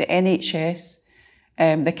DHSC, the NHS,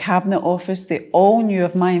 the Cabinet Office, they all knew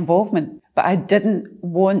of my involvement, but I didn't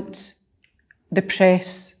want the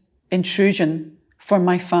press intrusion for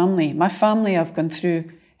my family. My family, I've gone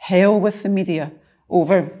through hell with the media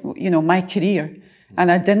over, my career, and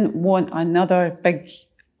I didn't want another big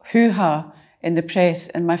hoo-ha in the press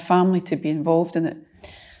and my family to be involved in it.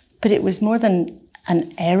 But it was more than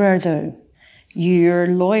an error, though. Your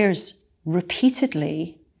lawyers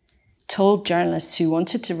repeatedly told journalists who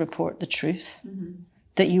wanted to report the truth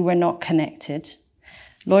that you were not connected.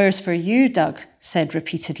 Lawyers for you, Doug, said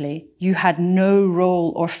repeatedly you had no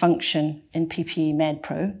role or function in PPE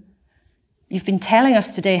MedPro. You've been telling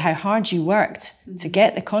us today how hard you worked to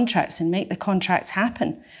get the contracts and make the contracts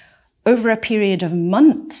happen. Over a period of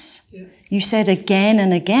months, you said again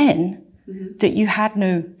and again that you had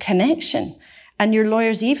no connection. And your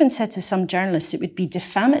lawyers even said to some journalists it would be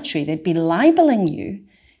defamatory, they'd be libeling you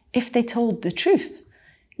if they told the truth.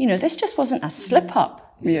 This just wasn't a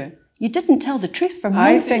slip-up. Yeah. You didn't tell the truth for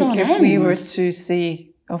months on end. I think if we were to say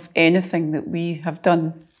of anything that we have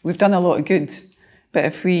done, we've done a lot of good, but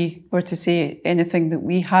if we were to say anything that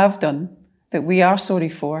we have done, that we are sorry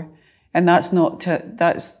for, and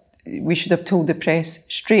we should have told the press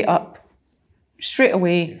straight up, straight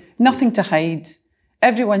away, nothing to hide.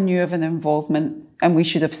 Everyone knew of an involvement, and we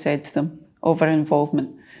should have said to them of our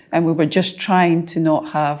involvement. And we were just trying to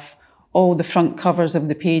not have all the front covers of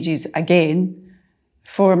the pages again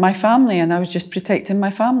for my family, and I was just protecting my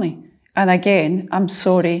family. And again, I'm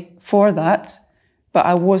sorry for that, but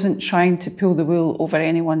I wasn't trying to pull the wool over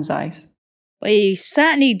anyone's eyes. Well, you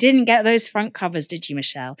certainly didn't get those front covers, did you,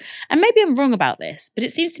 Michelle? And maybe I'm wrong about this, but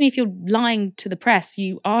it seems to me if you're lying to the press,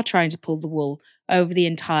 you are trying to pull the wool over the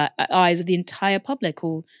entire eyes of the entire public,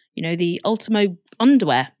 or, the Ultimo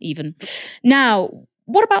underwear even. Now,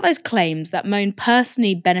 what about those claims that Mone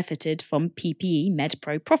personally benefited from PPE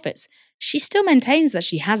MedPro profits? She still maintains that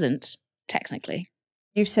she hasn't, technically.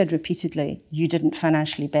 You've said repeatedly you didn't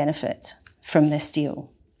financially benefit from this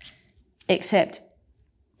deal, except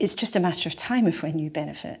it's just a matter of time of when you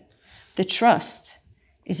benefit. The trust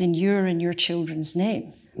is in your and your children's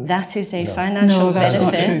name. That is a financial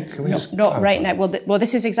benefit. Not right now. Well,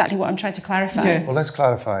 this is exactly what I'm trying to clarify. Yeah. Well, let's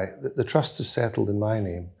clarify. The trust is settled in my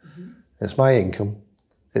name. It's my income.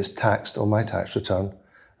 It's taxed on my tax return,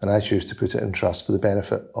 and I choose to put it in trust for the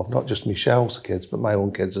benefit of not just Michelle's kids, but my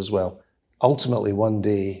own kids as well. Ultimately, one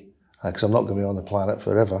day, because I'm not going to be on the planet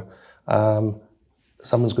forever,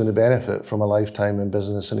 someone's going to benefit from a lifetime in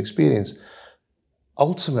business and experience.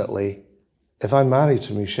 Ultimately, if I'm married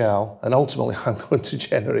to Michelle, and ultimately I'm going to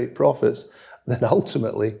generate profits, then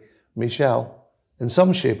ultimately Michelle, in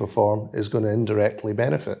some shape or form, is going to indirectly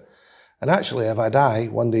benefit. And actually, if I die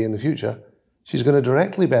one day in the future, she's going to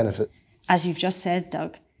directly benefit. As you've just said,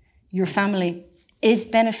 Doug, your family is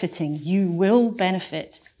benefiting. You will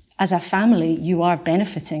benefit. As a family, you are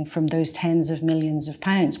benefiting from those tens of millions of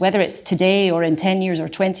pounds, whether it's today or in 10 years or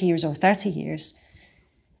 20 years or 30 years.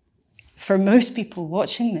 For most people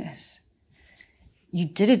watching this, you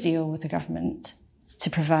did a deal with the government to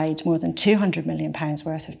provide more than £200 million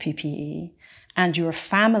worth of PPE, and your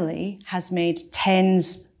family has made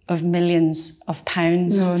tens of millions of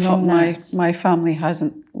pounds from that. My family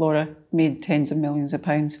hasn't, Laura, made tens of millions of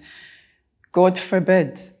pounds. God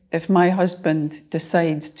forbid if my husband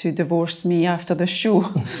decides to divorce me after the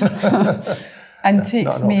show and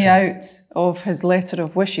takes me out of his letter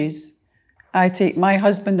of wishes. I take my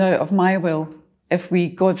husband out of my will. If we,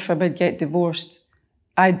 God forbid, get divorced,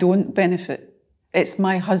 I don't benefit. It's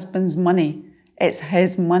my husband's money. It's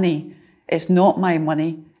his money. It's not my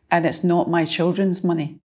money, and it's not my children's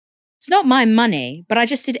money. It's not my money, but I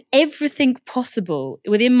just did everything possible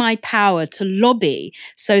within my power to lobby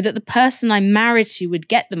so that the person I'm married to would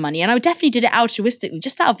get the money. And I definitely did it altruistically,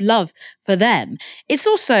 just out of love for them. It's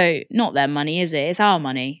also not their money, is it? It's our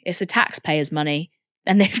money. It's the taxpayers' money.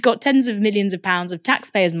 And they've got tens of millions of pounds of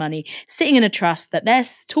taxpayers' money sitting in a trust that they're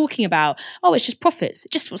talking about, it's just profits.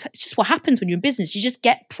 It's just what happens when you're in business. You just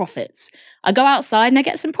get profits. I go outside and I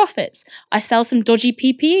get some profits. I sell some dodgy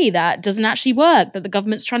PPE that doesn't actually work, that the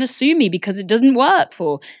government's trying to sue me because it doesn't work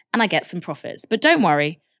for, and I get some profits. But don't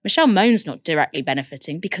worry, Michelle Mone's not directly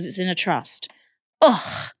benefiting because it's in a trust.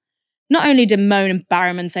 Ugh. Not only do Mone and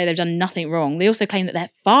Barrowman say they've done nothing wrong, they also claim that they're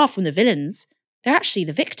far from the villains. They're actually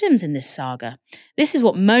the victims in this saga. This is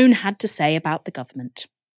what Mone had to say about the government.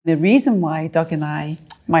 The reason why Doug and I,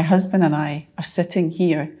 my husband and I, are sitting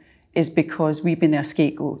here is because we've been their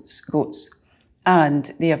scapegoats,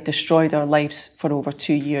 and they have destroyed our lives for over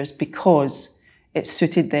 2 years because it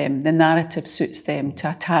suited them. The narrative suits them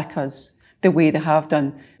to attack us the way they have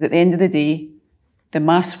done. At the end of the day, the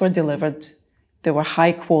masks were delivered. They were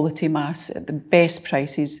high quality masks at the best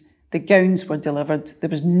prices. The gowns were delivered. There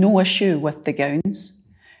was no issue with the gowns.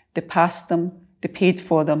 They passed them, they paid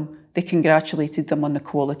for them, they congratulated them on the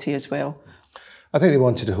quality as well. I think they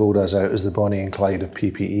wanted to hold us out as the Bonnie and Clyde of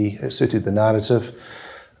PPE. It suited the narrative.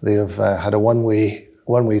 They have had a one-way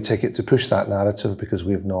ticket to push that narrative because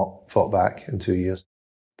we've not fought back in 2 years.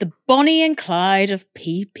 The Bonnie and Clyde of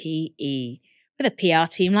PPE. With a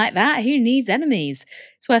PR team like that, who needs enemies?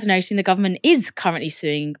 It's worth noting the government is currently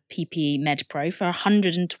suing PPE MedPro for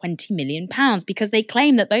 £120 million because they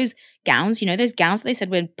claim that those gowns that they said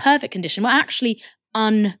were in perfect condition, were actually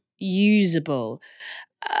unusable.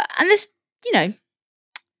 And this,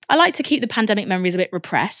 I like to keep the pandemic memories a bit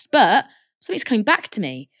repressed, but something's coming back to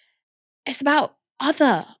me. It's about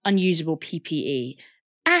other unusable PPE.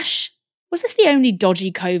 Ash, was this the only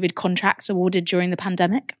dodgy COVID contract awarded during the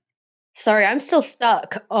pandemic? Sorry, I'm still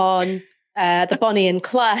stuck on the Bonnie and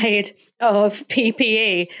Clyde of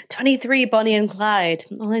PPE. 23 Bonnie and Clyde.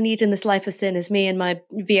 All I need in this life of sin is me and my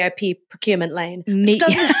VIP procurement lane, which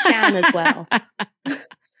doesn't scan as well.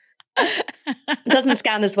 Doesn't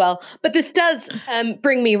scan as well. But this does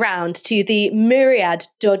bring me round to the myriad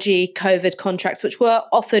dodgy COVID contracts which were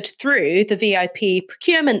offered through the VIP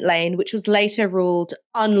procurement lane, which was later ruled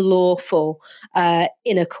unlawful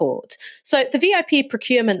in a court. So the VIP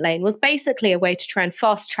procurement lane was basically a way to try and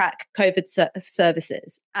fast-track COVID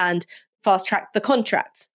services and fast-track the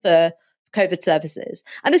contracts for COVID services.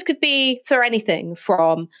 And this could be for anything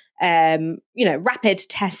from, rapid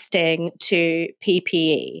testing to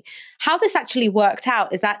PPE. How this actually worked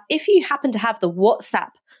out is that if you happen to have the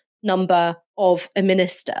WhatsApp number of a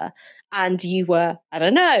minister and you were,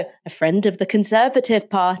 a friend of the Conservative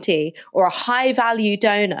Party or a high-value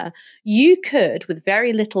donor, you could, with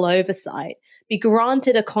very little oversight, be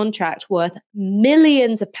granted a contract worth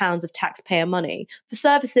millions of pounds of taxpayer money for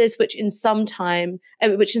services which in some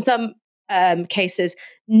cases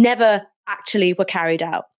never actually were carried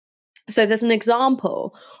out. So there's an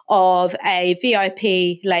example of a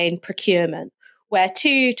VIP lane procurement where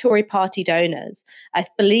two Tory party donors, I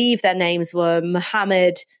believe their names were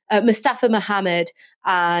Mustafa Mohammed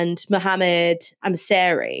and Mohammed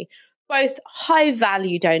Amsari, both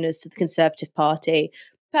high-value donors to the Conservative Party,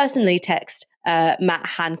 personally text Matt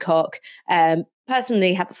Hancock,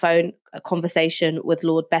 personally have a conversation with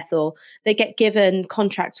Lord Bethel. They get given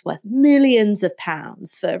contracts worth millions of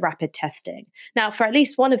pounds for rapid testing. Now, for at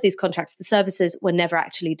least one of these contracts, the services were never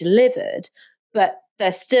actually delivered, but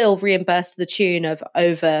they're still reimbursed to the tune of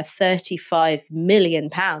over £35 million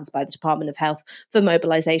by the Department of Health for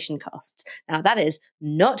mobilisation costs. Now, that is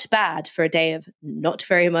not bad for a day of not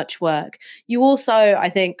very much work. You also, I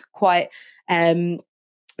think, quite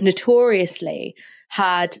notoriously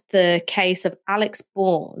had the case of Alex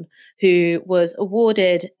Bourne, who was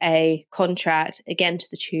awarded a contract, again to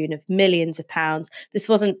the tune of millions of pounds. This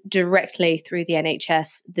wasn't directly through the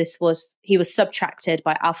NHS. He was subtracted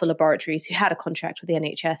by Alpha Laboratories, who had a contract with the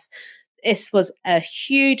NHS. This was a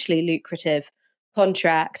hugely lucrative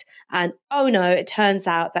contract. And it turns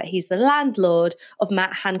out that he's the landlord of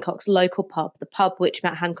Matt Hancock's local pub, the pub which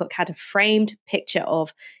Matt Hancock had a framed picture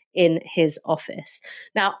of in his office.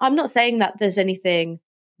 Now, I'm not saying that there's anything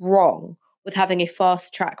wrong with having a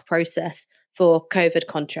fast track process for COVID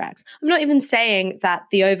contracts. I'm not even saying that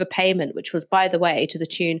the overpayment, which was, by the way, to the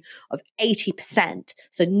tune of 80%,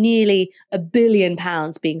 so nearly £1 billion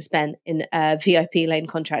being spent in VIP lane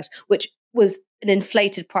contracts, which was an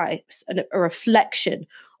inflated price and a reflection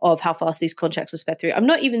of how fast these contracts were sped through. I'm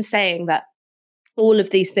not even saying that all of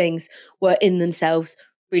these things were in themselves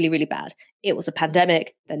really, really bad. It was a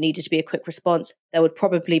pandemic. There needed to be a quick response. There would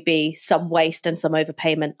probably be some waste and some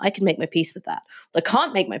overpayment. I can make my peace with that. What I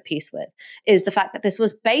can't make my peace with is the fact that this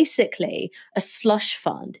was basically a slush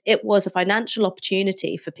fund. It was a financial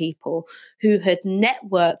opportunity for people who had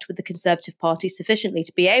networked with the Conservative Party sufficiently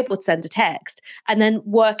to be able to send a text and then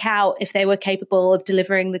work out if they were capable of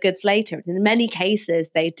delivering the goods later. In many cases,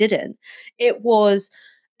 they didn't. It was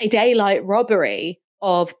a daylight robbery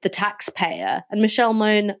of the taxpayer. And Michelle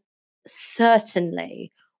Mone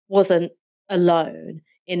certainly wasn't alone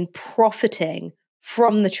in profiting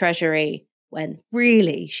from the Treasury when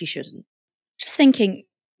really she shouldn't. Just thinking,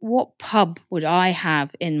 what pub would I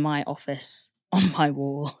have in my office on my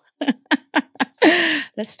wall?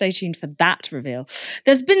 Let's stay tuned for that reveal.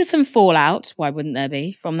 There's been some fallout, why wouldn't there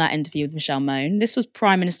be, from that interview with Michelle Mone. This was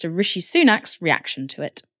Prime Minister Rishi Sunak's reaction to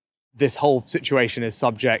it. this whole situation is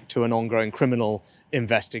subject to an ongoing criminal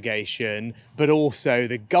investigation, but also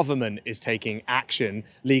the government is taking action,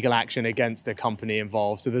 legal action against the company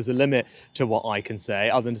involved. So there's a limit to what I can say,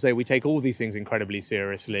 other than to say we take all these things incredibly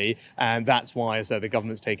seriously. And that's why, as the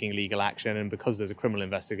government's taking legal action, and because there's a criminal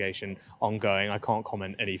investigation ongoing, I can't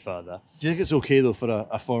comment any further. Do you think it's okay, though, for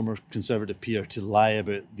a former Conservative peer to lie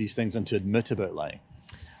about these things and to admit about lying?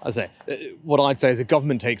 What I'd say is the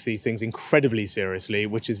government takes these things incredibly seriously,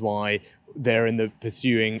 which is why they're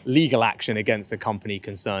pursuing legal action against the company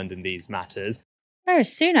concerned in these matters. Where is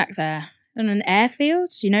Sunak there? On an airfield?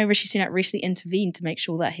 You know, Rishi Sunak recently intervened to make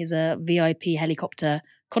sure that his VIP helicopter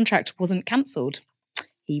contract wasn't cancelled.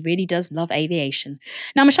 He really does love aviation.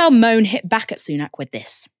 Now, Michelle Mone hit back at Sunak with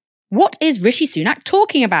this. What is Rishi Sunak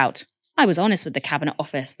talking about? I was honest with the Cabinet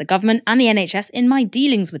Office, the government and the NHS in my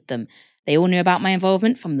dealings with them. They all knew about my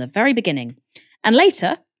involvement from the very beginning. And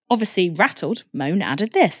later, obviously rattled, Mone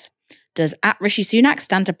added this. Does @Rishi Sunak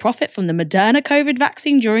stand to profit from the Moderna COVID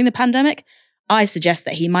vaccine during the pandemic? I suggest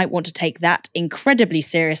that he might want to take that incredibly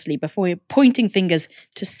seriously before pointing fingers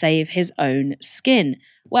to save his own skin.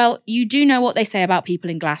 Well, you do know what they say about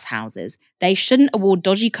people in glass houses. They shouldn't award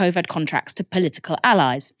dodgy COVID contracts to political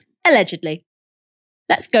allies. Allegedly.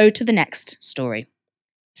 Let's go to the next story.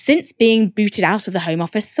 Since being booted out of the Home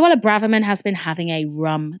Office, Suella Braverman has been having a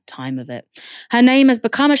rum time of it. Her name has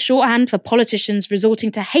become a shorthand for politicians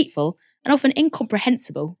resorting to hateful and often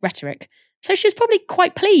incomprehensible rhetoric. So she was probably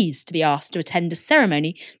quite pleased to be asked to attend a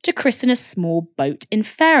ceremony to christen a small boat in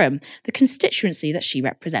Fareham, the constituency that she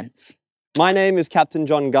represents. My name is Captain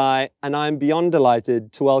John Guy, and I am beyond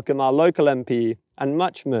delighted to welcome our local MP and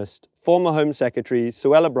much missed former Home Secretary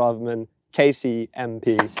Suella Braverman, KC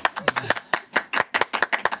MP.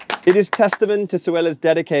 It is testament to Suella's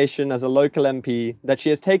dedication as a local MP that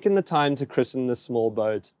she has taken the time to christen this small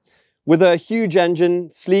boat. With her huge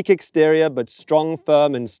engine, sleek exterior, but strong,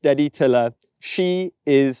 firm and steady tiller, she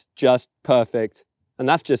is just perfect. And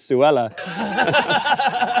that's just Suella.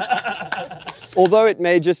 Although it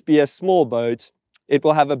may just be a small boat, it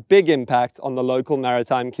will have a big impact on the local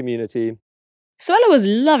maritime community. Suella was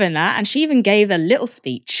loving that, and she even gave a little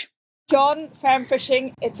speech. John, Fareham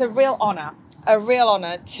Fishing, it's a real honour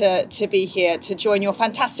to be here, to join your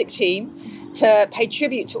fantastic team, to pay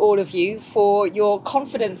tribute to all of you for your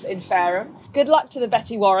confidence in Fareham. Good luck to the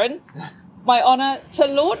Betty Warren. My honour to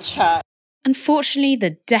launch her. Unfortunately,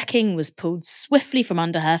 the decking was pulled swiftly from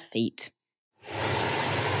under her feet.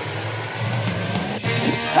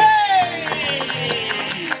 Hey!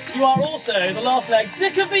 You are also the last leg's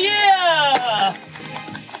Dick of the Year!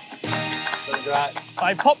 Congrats.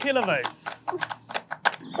 By popular vote.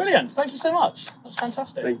 Brilliant. Thank you so much. That's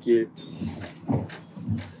fantastic. Thank you.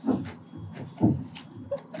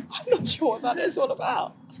 I'm not sure what that is all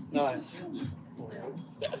about. No.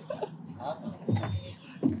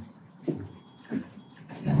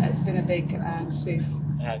 It's been a big spoof.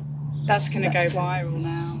 That's going to go viral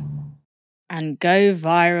now. And go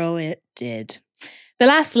viral it did. The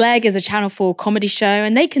Last Leg is a Channel 4 comedy show,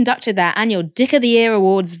 and they conducted their annual Dick of the Year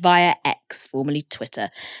awards via X, formerly Twitter.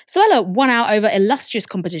 Suella won out over illustrious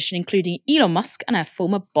competition, including Elon Musk and her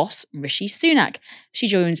former boss, Rishi Sunak. She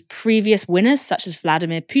joins previous winners such as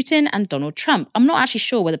Vladimir Putin and Donald Trump. I'm not actually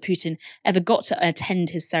sure whether Putin ever got to attend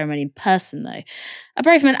his ceremony in person, though. A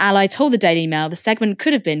Braverman ally told the Daily Mail the segment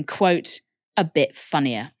could have been, quote, a bit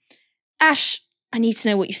funnier. Ash, I need to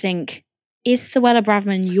know what you think. Is Suella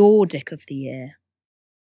Braverman your Dick of the Year?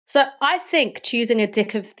 So I think choosing a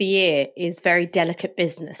Dick of the Year is very delicate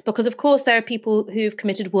business because, of course, there are people who've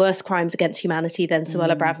committed worse crimes against humanity than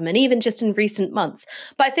Suella Braverman, even just in recent months.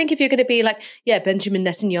 But I think if you're going to be like, yeah, Benjamin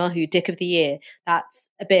Netanyahu, Dick of the Year, that's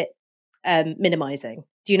a bit minimizing.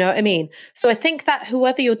 Do you know what I mean? So I think that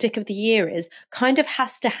whoever your Dick of the Year is kind of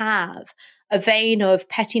has to have a vein of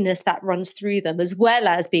pettiness that runs through them, as well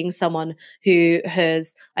as being someone who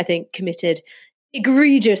has, I think, committed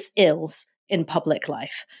egregious ills in public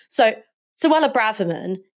life. So Suella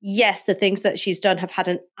Braverman, yes, the things that she's done have had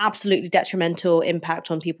an absolutely detrimental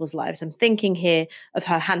impact on people's lives. I'm thinking here of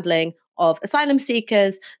her handling of asylum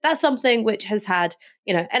seekers. That's something which has had,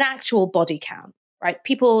 an actual body count, right?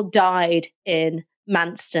 People died in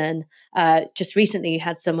Manston. Just recently, you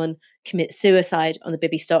had someone commit suicide on the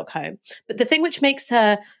Bibby Stockholm. But the thing which makes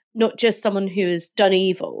her not just someone who has done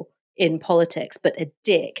evil in politics, but a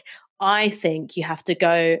dick, I think you have to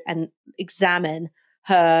go and examine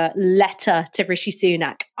her letter to Rishi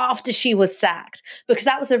Sunak after she was sacked, because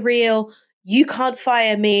that was a real, you can't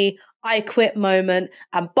fire me, I quit moment.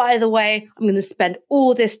 And by the way, I'm going to spend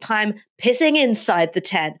all this time pissing inside the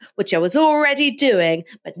tent, which I was already doing,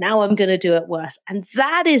 but now I'm going to do it worse. And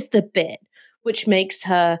that is the bit which makes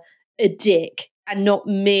her a dick and not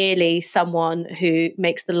merely someone who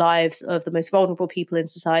makes the lives of the most vulnerable people in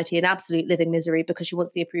society an absolute living misery because she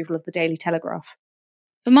wants the approval of the Daily Telegraph.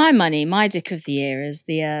 For my money, my dick of the year is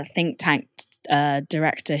the think tank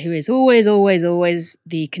director who is always, always, always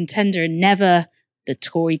the contender and never the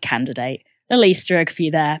Tory candidate. Little Easter egg for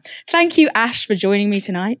you there. Thank you, Ash, for joining me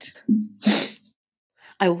tonight.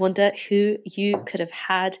 I wonder who you could have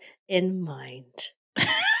had in mind.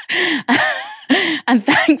 And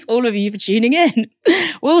thanks all of you for tuning in.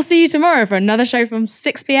 We'll see you tomorrow for another show from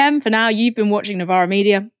 6 p.m. For now, you've been watching Novara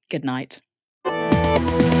Media. Good night.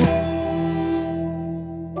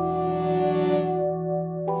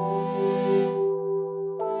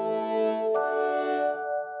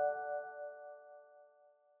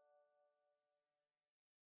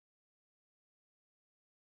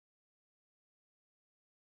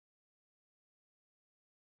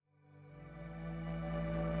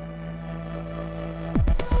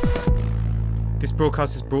 This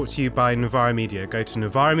broadcast is brought to you by Novara Media. Go to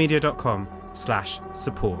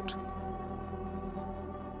novaramedia.com/support.